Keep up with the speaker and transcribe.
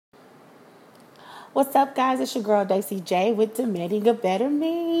What's up, guys? It's your girl Daisy J with Demanding a Better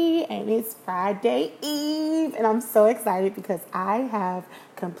Me, and it's Friday Eve, and I'm so excited because I have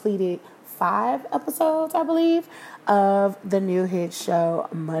completed 5 episodes, I believe, of the new hit show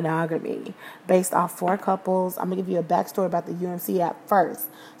Monogamy, based off 4 couples. I'm gonna give you a backstory about the UMC app first.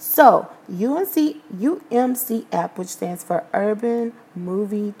 So, UMC app, which stands for Urban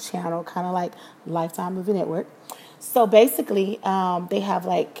Movie Channel, kind of like Lifetime Movie Network. So basically, they have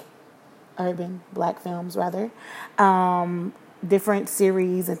like urban black films rather, different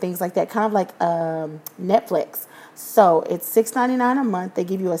series and things like that, kind of like Netflix. So it's $6.99 a month. They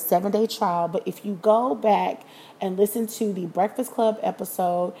give you a 7-day trial, but if you go back and listen to the Breakfast Club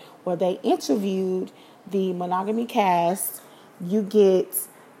episode where they interviewed the Monogamy cast, you get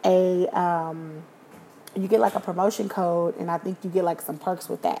a like a promotion code, and I think you get like some perks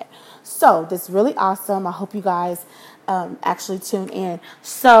with that. So this is really awesome. I hope you guys actually tune in.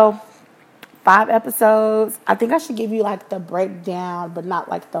 So 5 episodes. I think I should give you like the breakdown, but not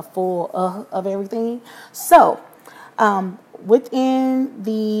like the full of everything. So within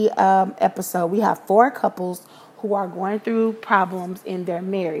the episode, we have 4 couples who are going through problems in their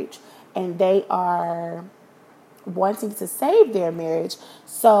marriage, and they are wanting to save their marriage.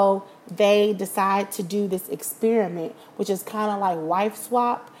 So they decide to do this experiment, which is kind of like wife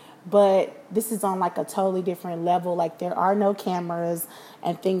swap, but this is on like a totally different level. Like there are no cameras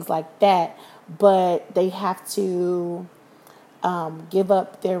and things like that, but they have to give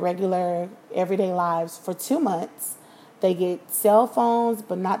up their regular everyday lives for 2 months. They get cell phones,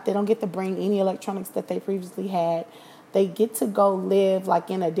 but they don't get to bring any electronics that they previously had. They get to go live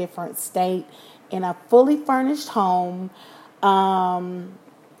like in a different state in a fully furnished home.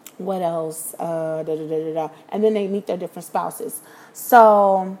 What else? And then they meet their different spouses.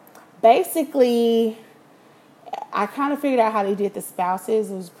 So basically, I kind of figured out how they did the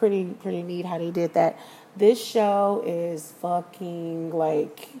spouses. It was pretty neat how they did that. This show is fucking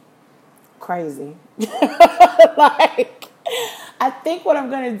like crazy. Like, I think what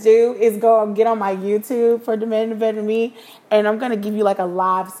I'm going to do is go and get on my YouTube for Demanding Better Me, and I'm going to give you like a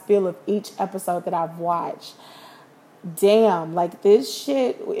live spiel of each episode that I've watched. Damn, like this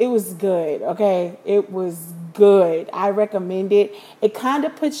shit, it was good, okay? It was good. I recommend it. It kind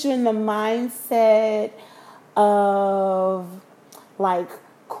of puts you in the mindset of like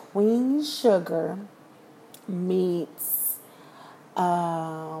Queen Sugar meets,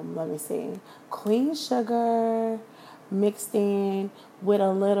 let me see, Queen Sugar mixed in with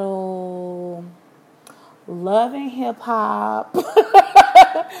a little Love and Hip Hop,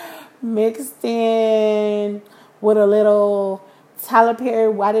 mixed in with a little Tyler Perry,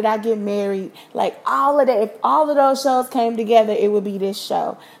 Why Did I Get Married? Like all of that. If all of those shows came together, it would be this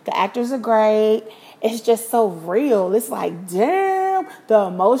show. The actors are great. It's just so real. It's like, damn, the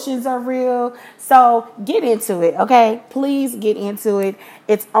emotions are real. So get into it, okay? Please get into it.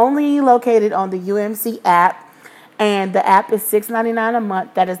 It's only located on the UMC app, and the app is $6.99 a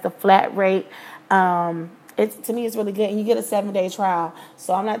month. That is the flat rate. To me, it's really good, and you get a 7-day trial.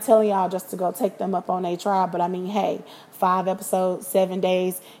 So I'm not telling y'all just to go take them up on a trial, but I mean, hey, 5 episodes, 7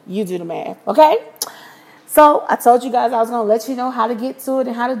 days, you do the math, okay? So I told you guys I was going to let you know how to get to it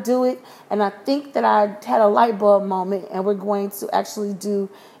and how to do it, and I think that I had a light bulb moment, and we're going to actually do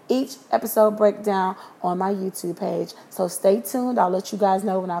each episode breakdown on my YouTube page. So stay tuned. I'll let you guys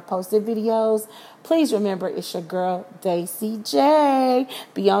know when I posted videos. Please remember, it's your girl, Daisy J.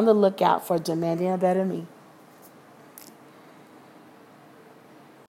 Be on the lookout for Demanding a Better Me.